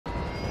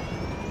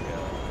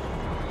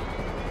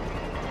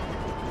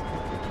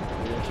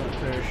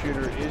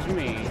shooter is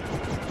me.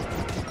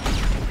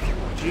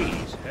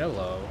 Jeez,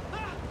 hello.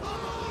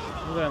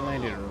 Well, that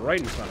landed right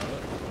in front of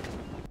it.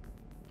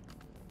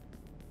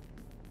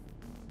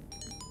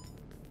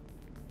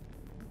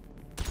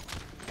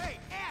 Hey,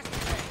 ass!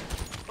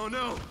 Oh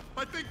no!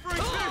 I think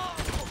Frank's hit!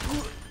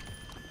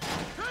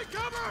 Take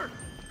cover!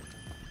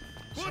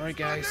 Sorry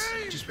guys,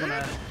 just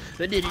wanna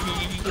hit you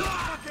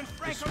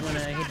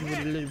with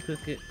a little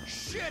bucket.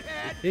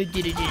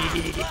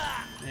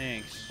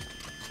 Thanks.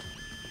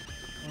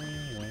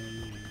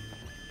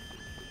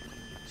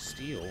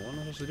 Steel. What am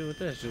I supposed to do with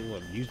this? Just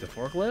what? Use the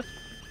forklift?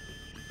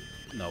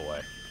 No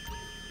way.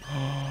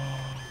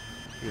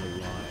 You're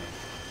lying.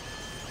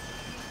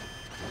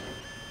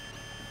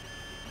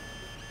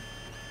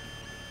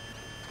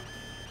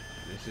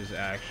 This is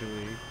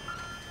actually.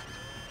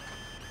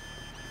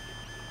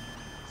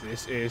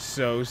 This is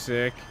so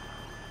sick.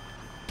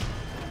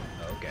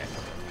 Okay,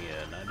 let me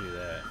not do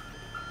that.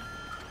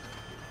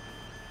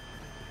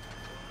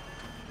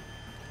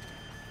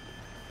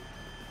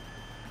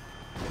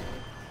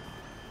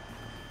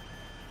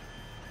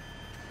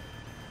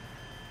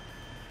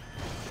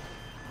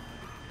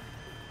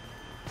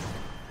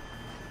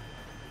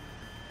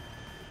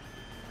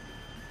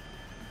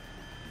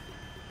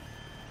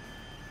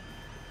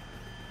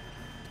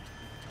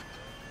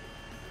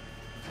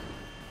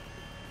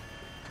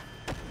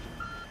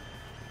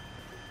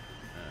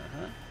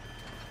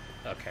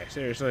 Okay,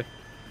 seriously?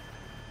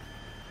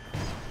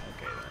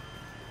 Okay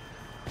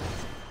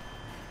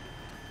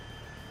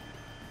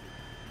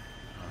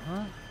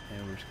then.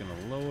 And we're just gonna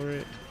lower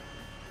it.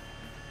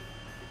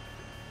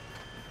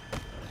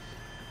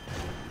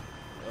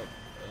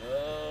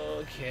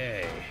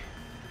 Okay.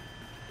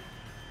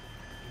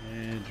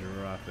 And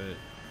drop it.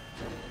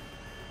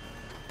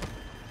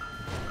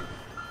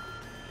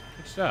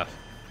 Good stuff.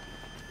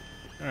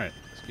 Alright,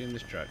 let's get in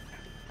this truck.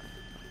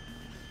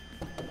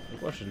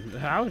 Question: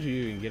 how would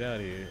you even get out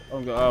of here?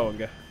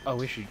 Oh,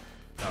 we should.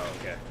 Oh,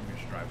 okay. We're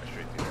just driving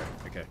straight through there.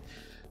 Okay.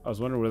 I was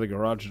wondering where the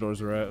garage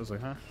doors were at. I was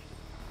like, huh?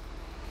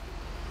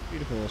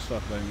 Beautiful little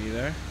stuff by me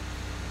there.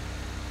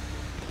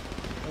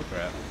 Oh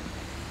crap.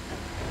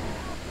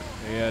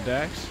 Hey,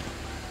 Dax.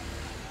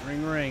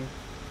 Ring, ring.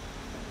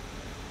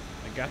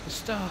 I got the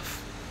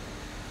stuff.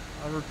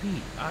 I'll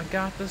repeat. I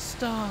got the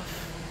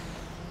stuff.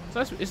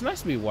 It's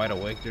nice to be wide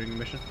awake during the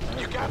mission.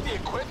 You got the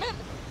equipment?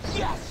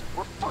 Yes,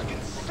 we're fucking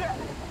set.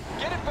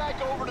 Get it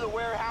back over to the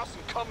warehouse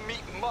and come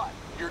meet Mutt,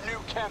 your new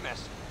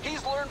chemist.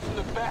 He's learned from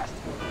the best.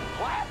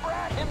 Lab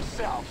rat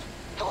himself.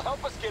 He'll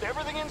help us get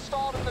everything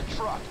installed in the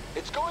truck.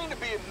 It's going to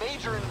be a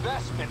major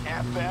investment,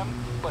 FM,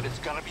 but it's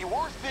gonna be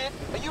worth it.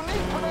 A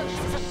unique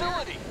production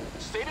facility,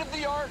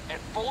 state-of-the-art and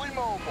fully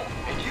mobile.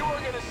 And you are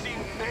gonna see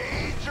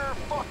major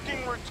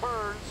fucking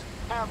returns,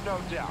 have no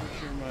doubt.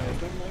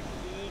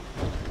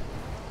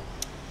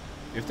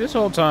 If this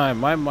whole time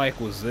my mic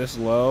was this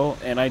low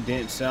and I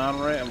didn't sound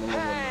right, I'm a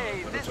little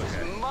annoyed, but this it's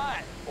okay. is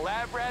Mutt,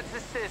 Lab Rat's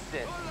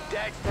assistant.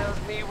 Dex tells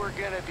me we're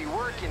gonna be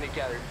working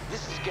together.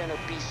 This is gonna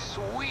be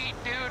sweet,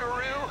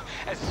 dude-a-roo.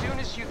 As soon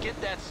as you get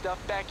that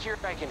stuff back here,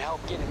 I can help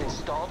get it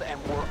installed and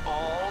we're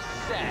all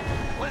set.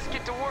 Let's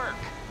get to work.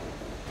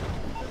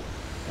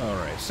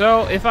 Alright,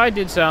 so if I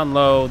did sound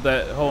low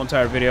that whole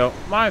entire video,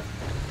 my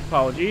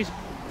apologies.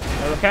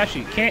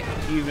 Lokashi can't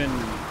even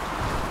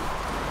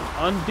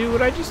undo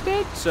what I just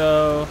did,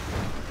 so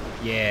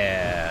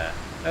yeah,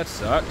 that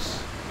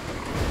sucks.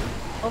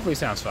 Hopefully it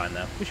sounds fine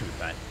though. We should be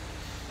fine.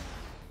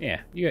 Yeah,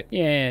 you didn't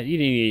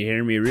even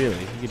hear me really.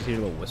 You get to hear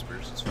little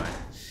whispers. It's fine.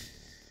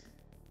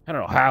 I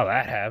don't know how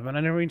that happened. I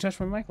never even touched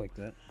my mic like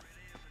that.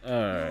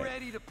 Alright. You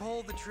ready to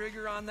pull the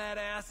trigger on that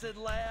acid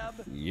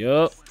lab?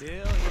 Yup. Still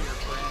here,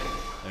 friend.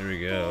 There we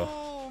go.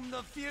 Boom!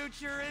 The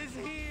future is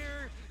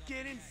here.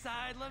 Get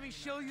inside. Let me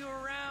show you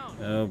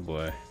around. Oh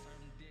boy.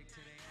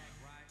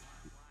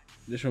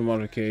 Additional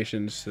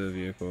modifications to the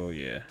vehicle,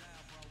 yeah.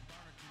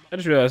 I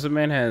just realized the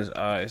man has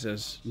eyes. It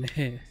says,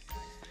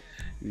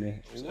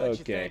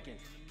 okay.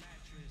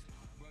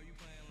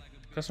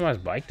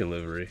 Customized bike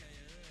delivery.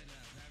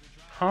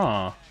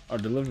 Huh. Or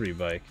delivery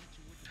bike.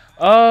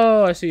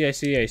 Oh, I see.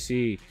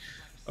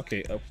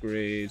 Okay,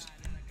 upgrades.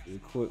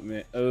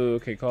 Equipment. Oh,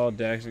 okay. Call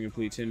Dax and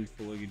complete 10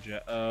 full luggage.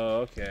 Oh,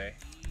 okay.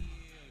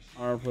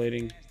 Armor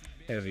plating.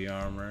 Heavy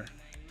armor.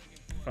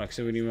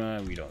 Proximity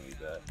mine. We don't need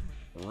that.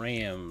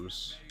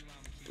 Rams.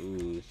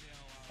 Ooh,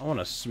 I want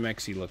a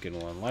smexy looking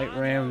one. Light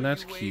ram,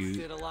 that's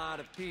cute. A lot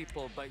of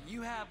people, but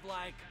you have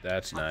like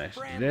that's nice.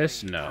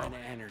 This, no.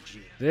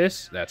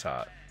 This, that's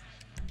hot.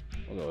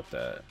 We'll go with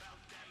that.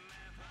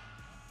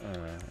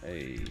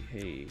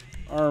 Hey.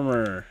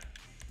 Armor.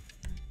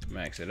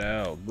 Max it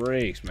out.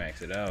 Brakes,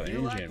 max it out.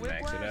 Engine,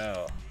 max it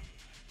out.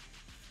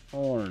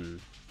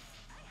 Horn.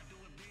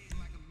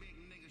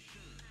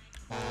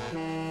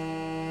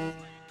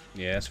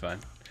 Yeah, that's fine.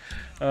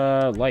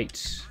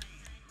 Lights.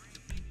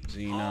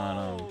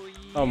 Xenon.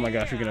 Oh my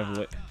gosh, we can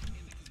have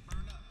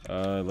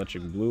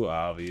electric blue,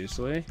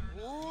 obviously.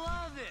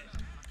 Love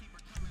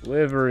it.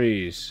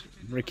 Liveries.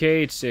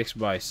 Brickade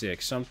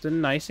 6x6. Something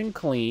nice and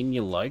clean.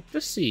 You like to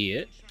see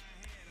it.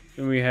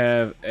 Then we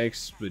have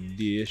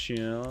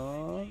Expedition.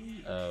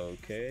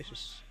 Okay, it's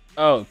just...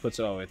 Oh, it puts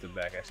it all the way at the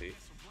back, I see.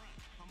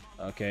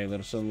 Okay,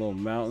 some little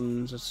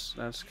mountains.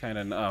 That's kind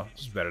of... Oh,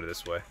 it's better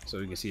this way, so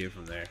we can see it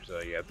from there. So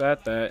you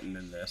got that, and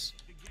then this.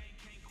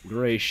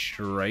 Gray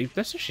stripe.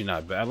 That's actually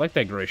not bad. I like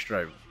that gray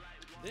stripe.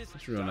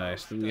 That's real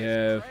nice. Then we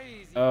have...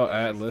 Oh,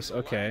 Atlas.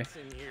 Okay.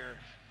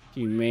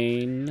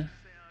 Humane.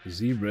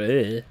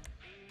 Zebra.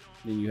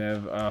 Then you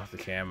have the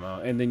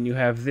camo, and then you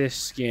have this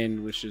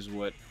skin, which is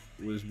what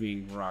was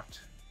being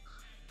rocked.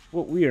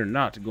 Well, we are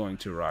not going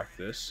to rock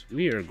this.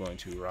 We are going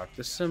to rock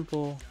the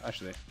simple.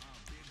 Actually,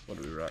 what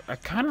do we rock? I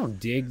kind of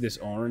dig this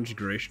orange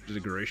gray, the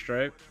gray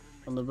stripe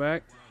on the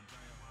back.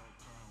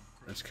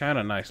 It's kind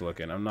of nice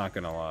looking. I'm not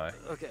gonna lie.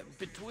 Okay,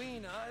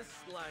 between us,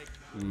 like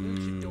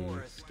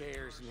Luchadora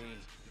scares me.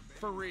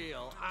 For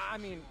real. I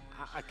mean,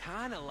 I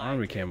kind of like.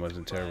 Army camo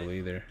wasn't terrible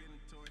either.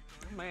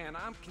 Man,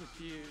 I'm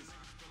confused.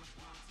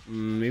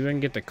 Maybe I can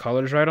get the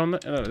colors right on the.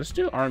 Let's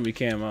do army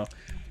camo.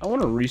 I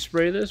want to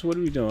respray this. What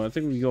are we doing? I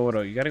think we go with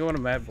a. You gotta go with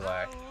a matte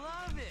black. I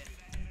love it.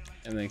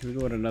 And then can we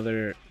go with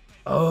another?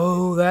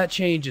 Oh, that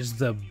changes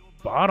the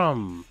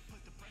bottom.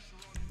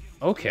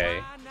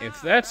 Okay, if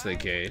that's the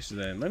case,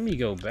 then let me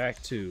go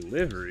back to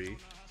livery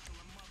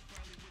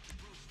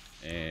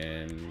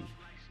and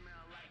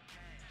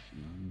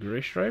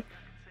gray stripe.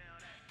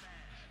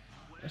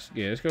 Let's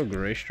go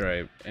gray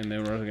stripe, and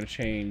then we're gonna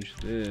change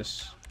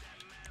this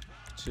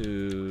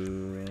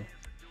to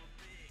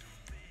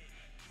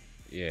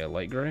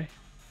light gray.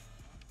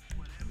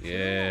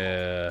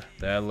 Yeah,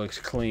 that looks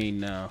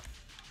clean now.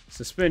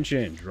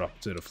 Suspension, drop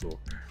to the floor.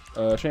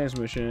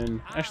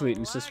 Transmission. Actually,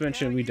 in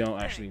suspension, we don't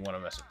actually want to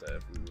mess with that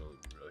if we really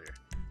here.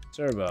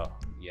 Turbo,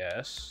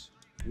 yes.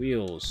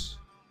 Wheels.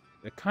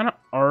 They're kind of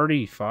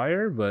already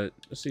fire, but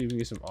let's see if we can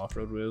get some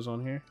off-road wheels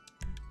on here.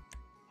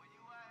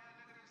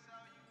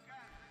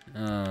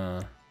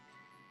 I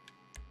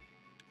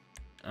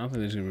don't think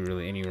there's gonna be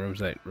really any rims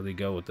that really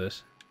go with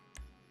this.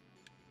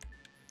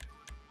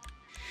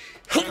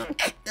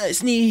 I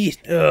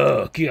sneezed.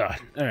 Oh god.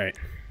 All right.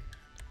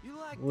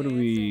 What do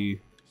we?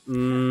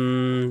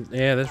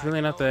 Yeah, that's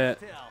really not that.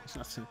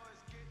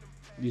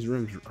 These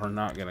rims are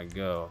not gonna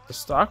go. The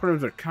stock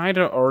rims are kind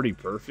of already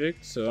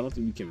perfect, so I don't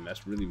think we can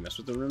really mess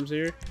with the rims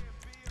here.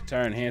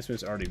 Tire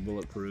enhancements already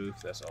bulletproof.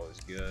 That's always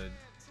good.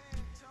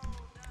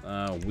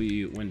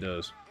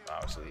 Windows,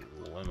 obviously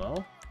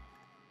limo.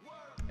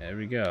 There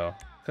we go.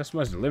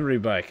 Customized delivery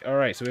bike. All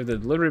right, so we have the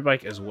delivery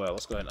bike as well.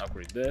 Let's go ahead and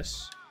upgrade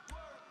this.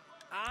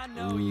 I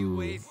know you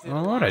wasted.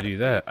 Oh, why'd I do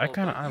that? I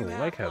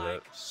like how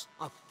that.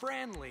 A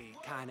friendly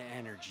kind of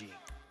energy.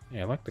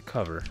 Yeah, I like the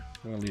cover.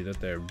 I'm gonna leave that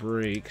there.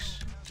 Brakes.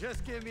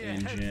 Just give me a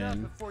Engine. heads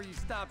up before you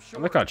stop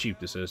short. Look how cheap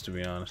this is, to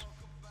be honest.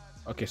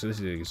 Okay, so this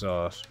is the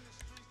exhaust.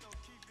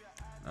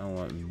 I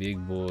want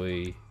big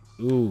boy.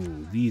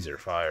 Ooh, these are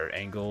fire.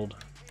 Angled.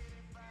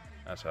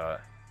 That's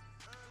hot.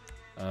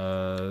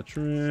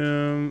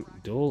 Trim.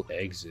 Dual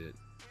exit.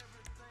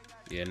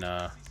 Yeah,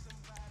 nah.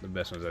 The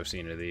best ones I've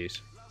seen are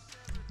these.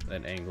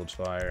 That angled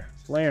fire.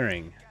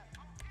 Flaring.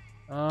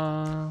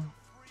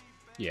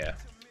 Yeah.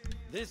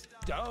 This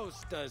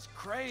dose does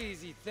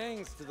crazy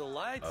things to the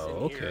lights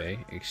in here. Okay.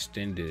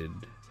 Extended.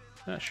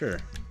 Not sure.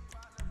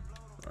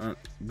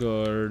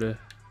 Guard.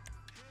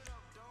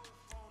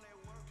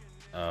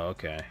 Oh,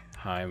 okay.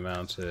 High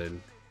mounted.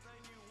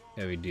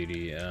 Heavy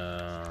duty.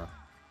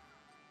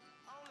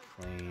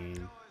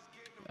 Clean.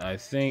 I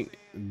think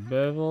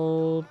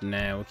beveled.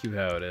 Nah, we'll keep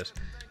how it is.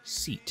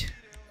 Seat.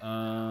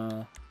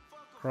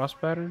 Cross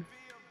pattern.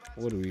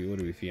 What are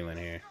we feeling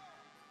here?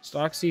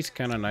 Stock seat's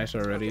kind of nice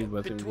already,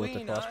 but then with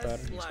the cross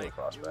pattern, let's go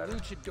cross pattern.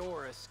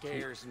 Luchadora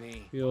scares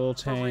me. Fuel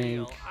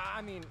tank.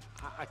 I mean,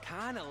 I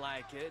kind of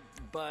like it,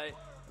 but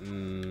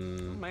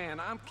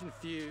man, I'm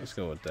confused. Let's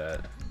go with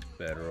that.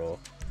 Bedroll.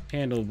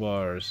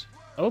 Handlebars.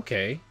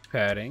 Okay.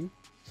 Padding.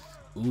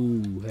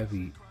 Ooh,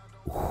 heavy.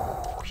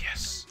 Ooh,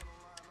 yes.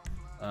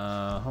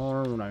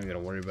 Horn. We're not even gonna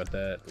worry about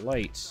that.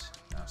 Lights.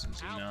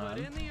 Output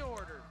in the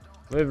order.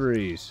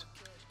 Liveries.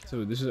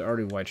 So this is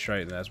already white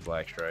stripe, and that's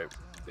black stripe.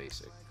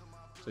 Basic.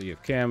 So you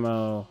have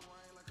camo,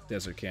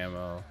 desert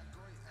camo,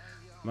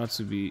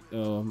 Matsubi,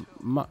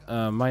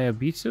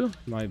 Mayabitsu.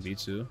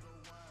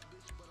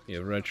 You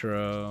have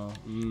retro,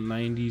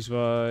 90s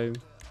vibe,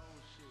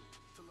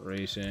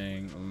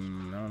 racing.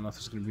 I don't know if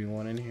there's gonna be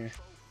one in here.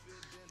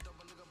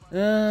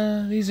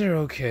 These are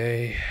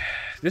okay.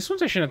 This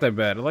one's actually not that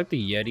bad. I like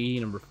the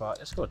Yeti number 5.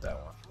 Let's go with that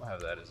one. I'll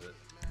have that as it.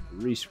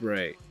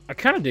 Respray. I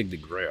kind of dig the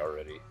gray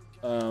already.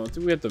 I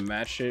think we have to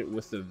match it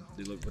with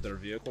with our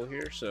vehicle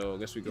here, so I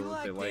guess we go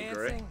with the light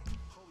gray.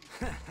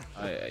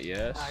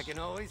 Yes. I can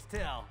always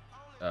tell.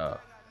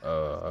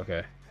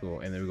 Okay, cool.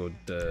 And then we go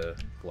with the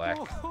black.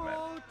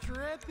 Oh,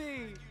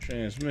 trippy.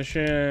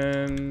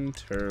 Transmission,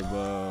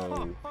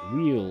 turbo,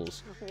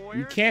 wheels.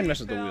 You can mess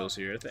with the wheels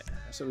here.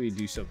 I thought we'd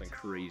do something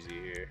crazy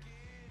here.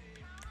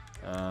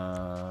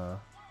 Man,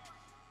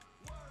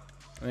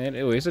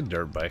 anyway, it's a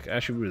dirt bike.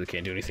 Actually, we really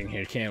can't do anything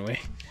here, can we?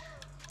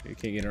 We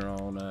can't get our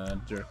own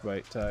dirt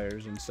bike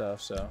tires and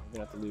stuff, so we're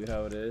gonna have to leave it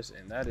how it is,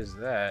 and that is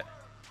that.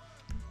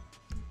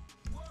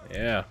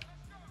 Yeah.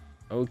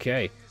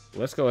 Okay.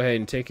 Let's go ahead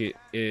and take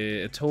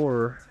a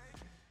tour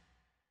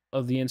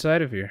of the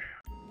inside of here.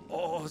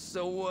 Oh,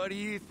 so what do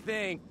you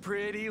think?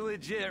 Pretty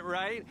legit,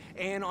 right?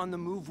 And on the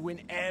move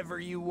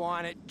whenever you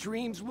want it.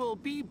 Dreams will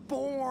be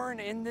born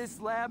in this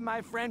lab,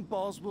 my friend.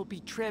 Balls will be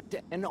tripped,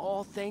 and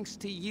all thanks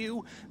to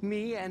you,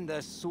 me, and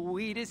the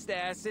sweetest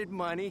acid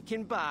money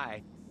can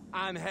buy.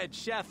 I'm head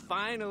chef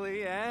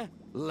finally, eh?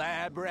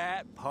 Lab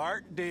rat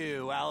part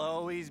 2. I'll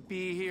always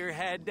be here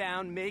head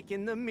down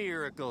making the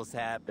miracles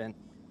happen.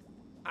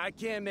 I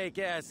can't make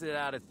acid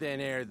out of thin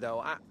air,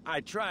 though.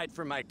 I tried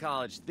for my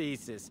college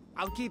thesis.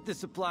 I'll keep the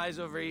supplies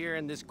over here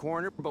in this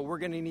corner, but we're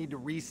gonna need to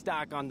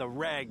restock on the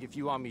reg if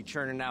you want me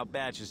churning out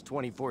batches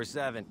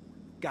 24/7.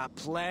 Got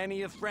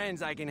plenty of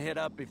friends I can hit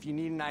up if you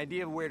need an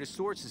idea of where to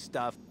source the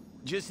stuff.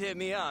 Just hit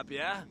me up,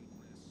 yeah?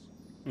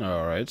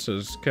 Alright, so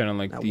it's kind of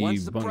like Now, the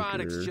once the bunker.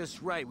 product's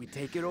just right, we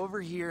take it over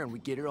here and we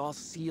get it all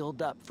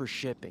sealed up for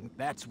shipping.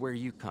 That's where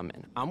you come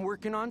in. I'm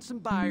working on some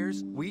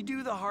buyers. We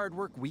do the hard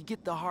work, we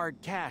get the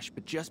hard cash.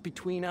 But just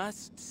between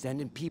us,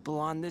 sending people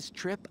on this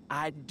trip,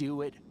 I'd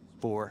do it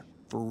for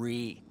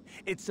free.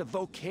 It's a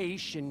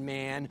vocation,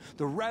 man.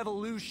 The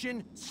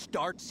revolution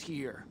starts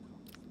here.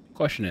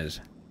 Question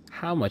is,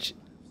 how much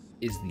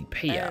is the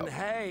payout? And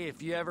hey,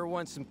 if you ever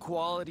want some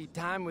quality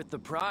time with the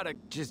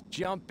product, just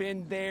jump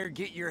in there,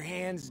 get your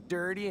hands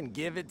dirty, and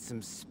give it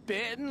some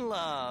spittin'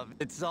 love.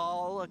 It's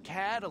all a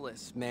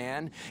catalyst,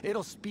 man.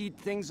 It'll speed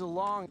things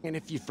along, and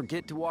if you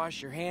forget to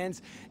wash your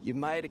hands, you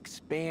might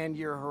expand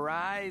your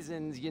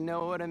horizons, you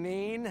know what I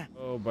mean?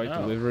 Oh, bike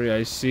delivery,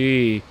 I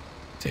see.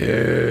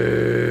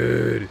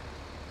 Dude.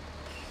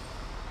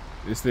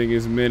 This thing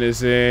is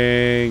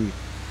menacing.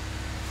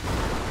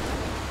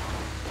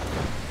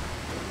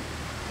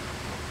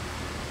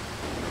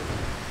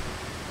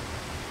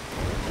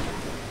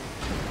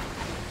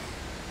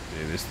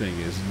 This thing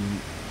is,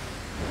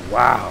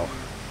 wow,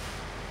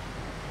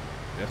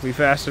 definitely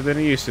faster than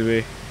it used to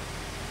be.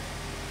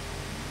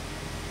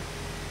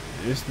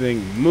 This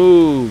thing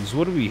moves.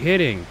 What are we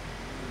hitting?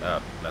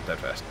 Oh, not that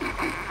fast.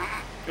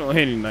 Only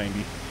hitting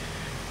 90.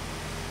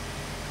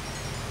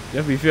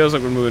 Definitely feels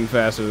like we're moving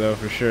faster though,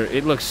 for sure.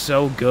 It looks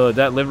so good.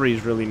 That livery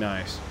is really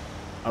nice.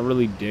 I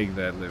really dig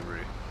that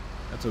livery.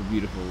 That's a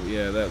beautiful,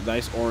 yeah, that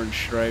nice orange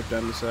stripe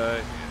down the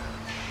side.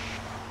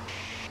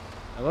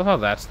 I love how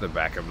that's the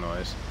backup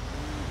noise.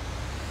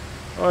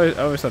 I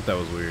always thought that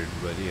was weird,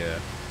 but yeah.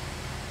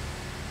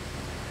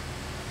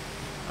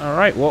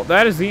 Alright, well,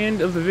 that is the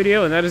end of the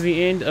video, and that is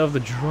the end of the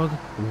drug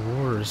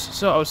wars.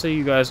 So, I would say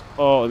you guys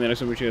all in the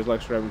next one, cheers, like,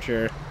 subscribe, and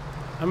share.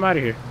 I'm out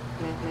of here.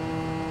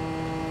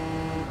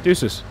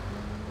 Deuces.